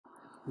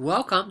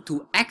Welcome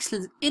to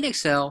Excellence in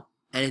Excel,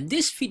 and in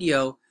this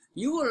video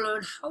you will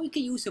learn how you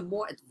can use a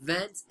more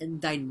advanced and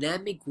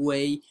dynamic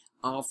way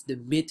of the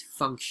mid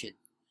function.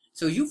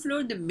 So you've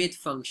learned the mid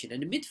function,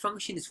 and the mid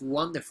function is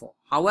wonderful.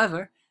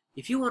 However,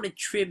 if you want to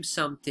trim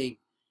something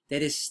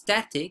that is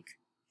static,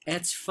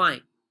 that's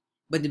fine.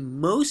 But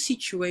in most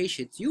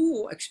situations you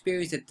will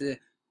experience that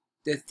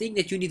the thing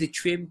that you need to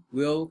trim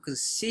will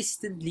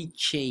consistently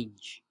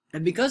change.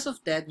 And because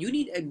of that, you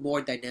need a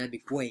more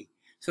dynamic way.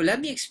 So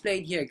let me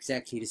explain here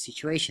exactly the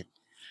situation.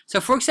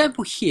 So for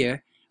example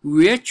here,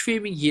 we're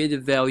trimming here the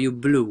value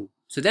blue.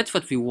 So that's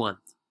what we want.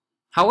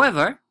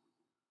 However,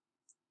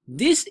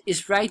 this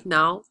is right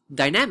now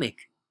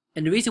dynamic.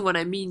 And the reason what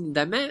I mean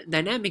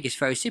dynamic is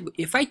very simple.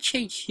 If I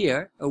change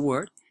here a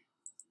word,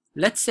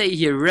 let's say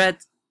here red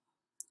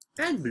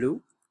and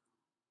blue,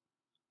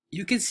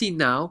 you can see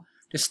now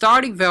the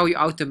starting value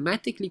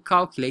automatically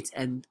calculates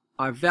and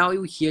our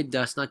value here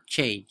does not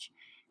change.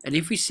 And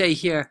if we say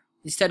here,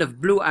 instead of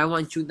blue, I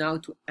want you now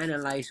to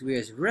analyze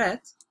where's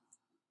red,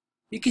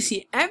 you can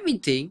see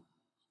everything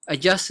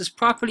adjusts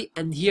properly,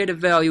 and here the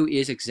value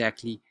is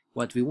exactly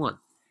what we want.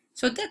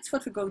 So that's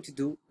what we're going to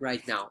do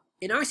right now.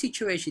 In our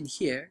situation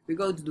here, we're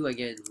going to do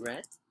again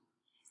red.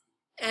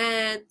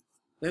 And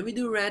when we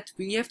do red,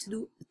 we have to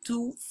do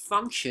two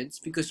functions,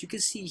 because you can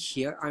see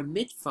here our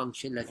mid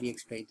function. Let me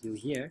explain to you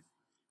here.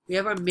 We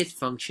have our mid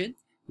function,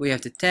 we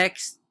have the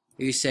text.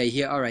 You say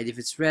here, alright, if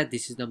it's red,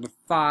 this is number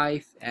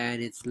 5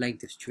 and its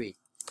length is 3.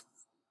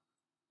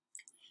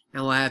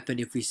 And what happens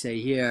if we say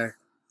here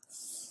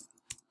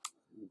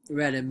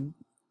red and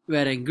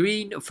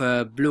green,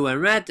 of blue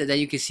and red, and then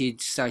you can see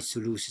it starts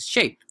to lose its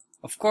shape.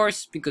 Of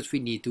course, because we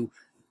need to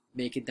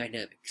make it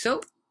dynamic.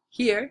 So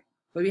here,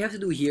 what we have to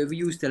do here, we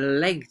use the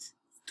length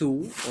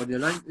tool or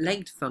the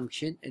length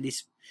function, and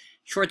this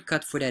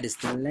shortcut for that is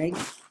the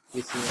length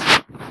with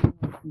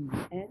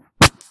the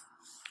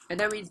and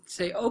then we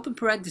say open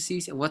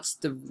parentheses, and what's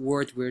the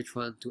word we're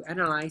trying to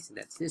analyze, and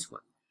that's this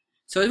one.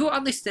 So it will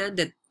understand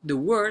that the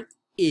word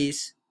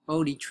is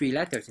only 3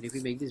 letters, and if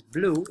we make this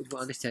blue, it will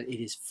understand it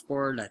is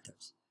 4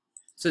 letters.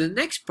 So the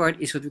next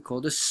part is what we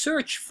call the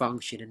search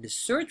function, and the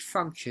search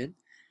function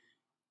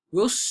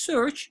will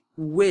search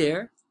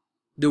where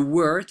the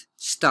word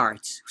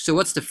starts. So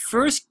what's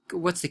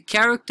the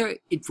character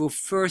it will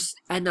first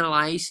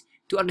analyze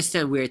to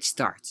understand where it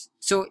starts.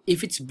 So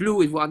if it's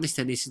blue, it will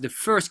understand this is the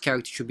first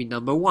character, should be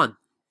number 1.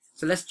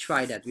 So let's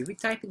try that. If we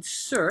type in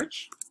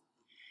search,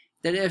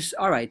 then it's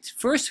alright.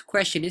 First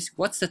question is,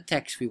 what's the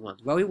text we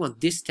want? Well, we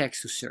want this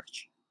text to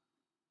search.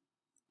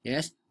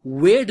 Yes.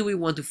 Where do we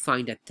want to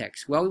find that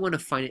text? Well, we want to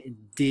find it in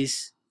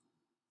this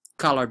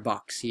color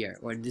box here,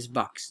 or in this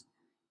box.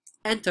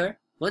 Enter.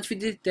 Once we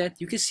did that,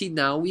 you can see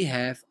now we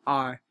have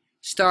our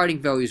starting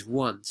value is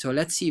 1. So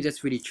let's see if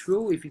that's really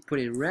true. If we put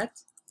in red,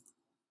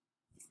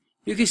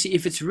 you can see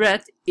if it's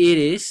red, it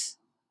is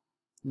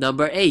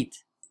number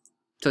 8.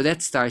 So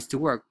that starts to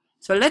work.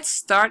 So let's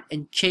start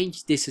and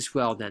change this as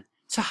well then.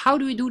 So how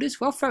do we do this?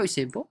 Well, very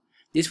simple.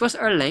 This was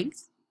our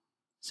length.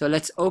 So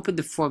let's open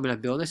the formula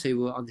builder so you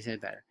will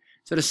understand better.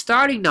 So the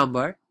starting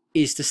number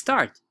is the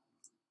start.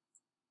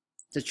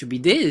 That should be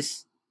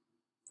this.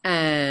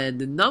 And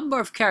the number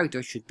of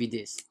characters should be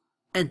this.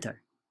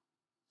 Enter.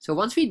 So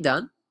once we're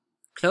done,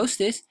 close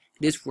this,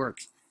 this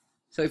works.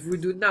 So if we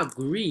do now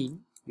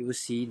green, you will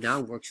see now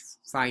works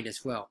fine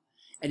as well.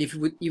 And if we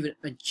would even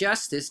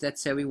adjust this,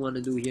 let's say we want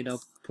to do here now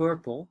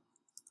purple.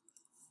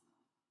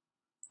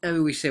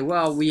 And we say,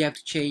 well, we have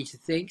to change the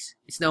things.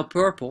 It's now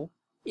purple.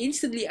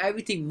 Instantly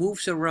everything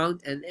moves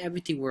around and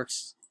everything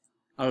works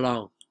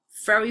along.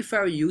 Very,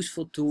 very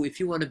useful tool if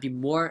you want to be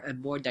more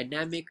and more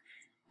dynamic.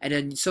 And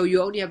then so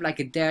you only have like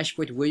a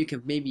dashboard where you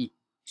can maybe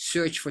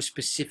search for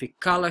specific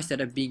colors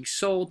that are being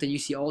sold, and you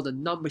see all the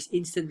numbers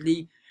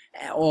instantly.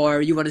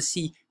 Or you want to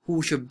see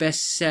who's your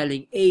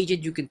best-selling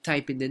agent, you can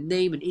type in the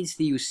name and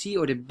instantly you see,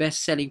 or the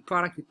best-selling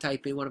product, you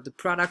type in one of the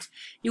products,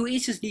 you will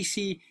instantly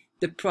see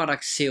the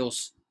product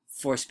sales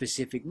for a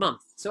specific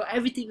month. So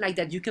everything like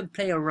that, you can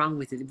play around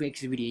with it. It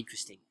makes it really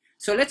interesting.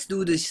 So let's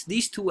do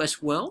these two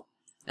as well,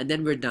 and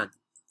then we're done.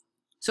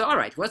 So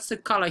alright, what's the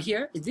color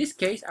here? In this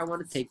case, I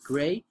want to take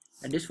gray,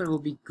 and this one will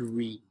be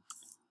green.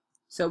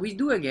 So we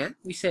do again,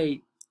 we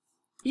say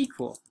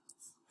equal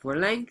for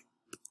length,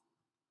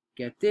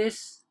 get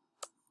this,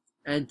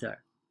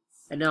 enter.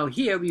 And now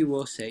here we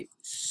will say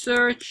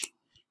search,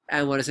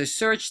 and what is a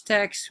search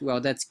text?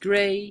 Well, that's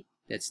gray,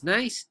 that's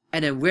nice.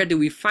 And then where do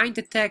we find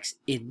the text?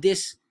 In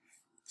this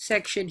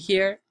section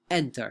here,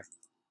 enter.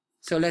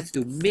 So let's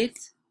do mid,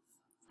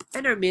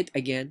 and our mid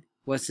again,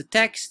 what's the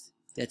text?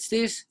 That's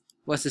this.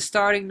 What's the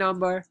starting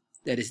number?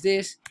 That is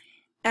this.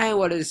 And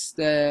what is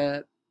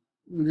the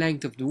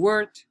length of the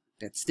word?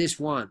 That's this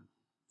one.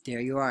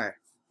 There you are.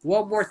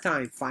 One more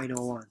time,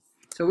 final one.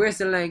 So where's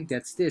the length?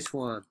 That's this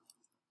one.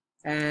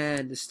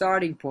 And the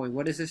starting point,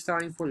 what is the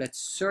starting point? Let's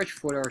search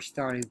for our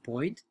starting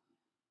point.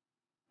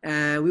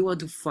 And we want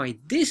to find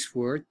this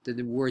word,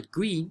 the word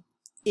green,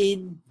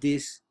 in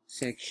this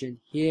section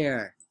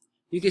here.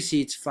 You can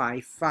see it's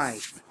 5,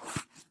 5.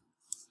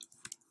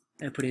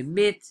 And put in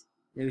mid,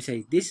 Then we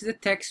say this is the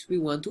text we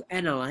want to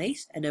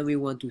analyze, and then we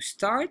want to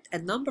start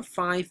at number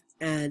 5,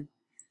 and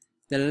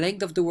the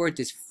length of the word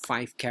is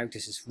 5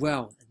 characters as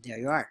well. And there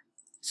you are.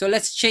 So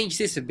let's change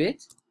this a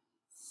bit.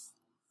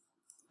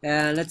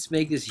 Let's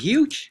make this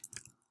huge.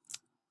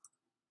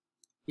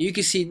 You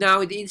can see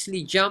now it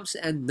instantly jumps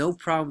and no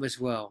problem as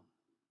well.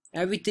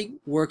 Everything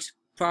works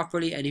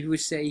properly. And if we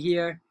say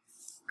here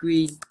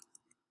green,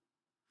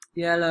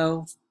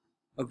 yellow,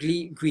 or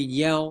green,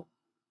 yellow,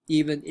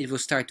 even it will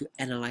start to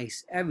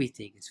analyze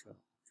everything as well.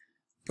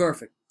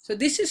 Perfect. So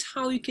this is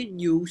how you can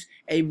use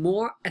a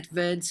more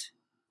advanced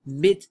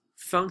mid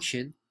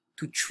function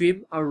to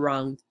trim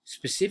around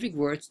specific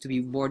words to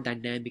be more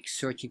dynamic,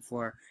 searching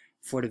for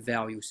the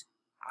values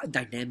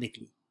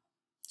dynamically.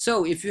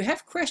 So if you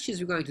have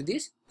questions regarding to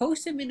this,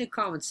 post them in the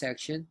comment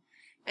section.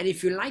 And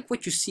if you like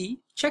what you see,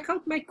 check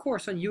out my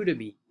course on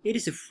Udemy. It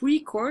is a free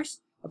course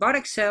about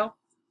Excel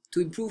to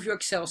improve your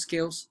Excel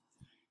skills.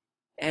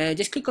 And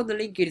just click on the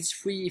link, it is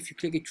free if you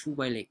click it through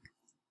my link.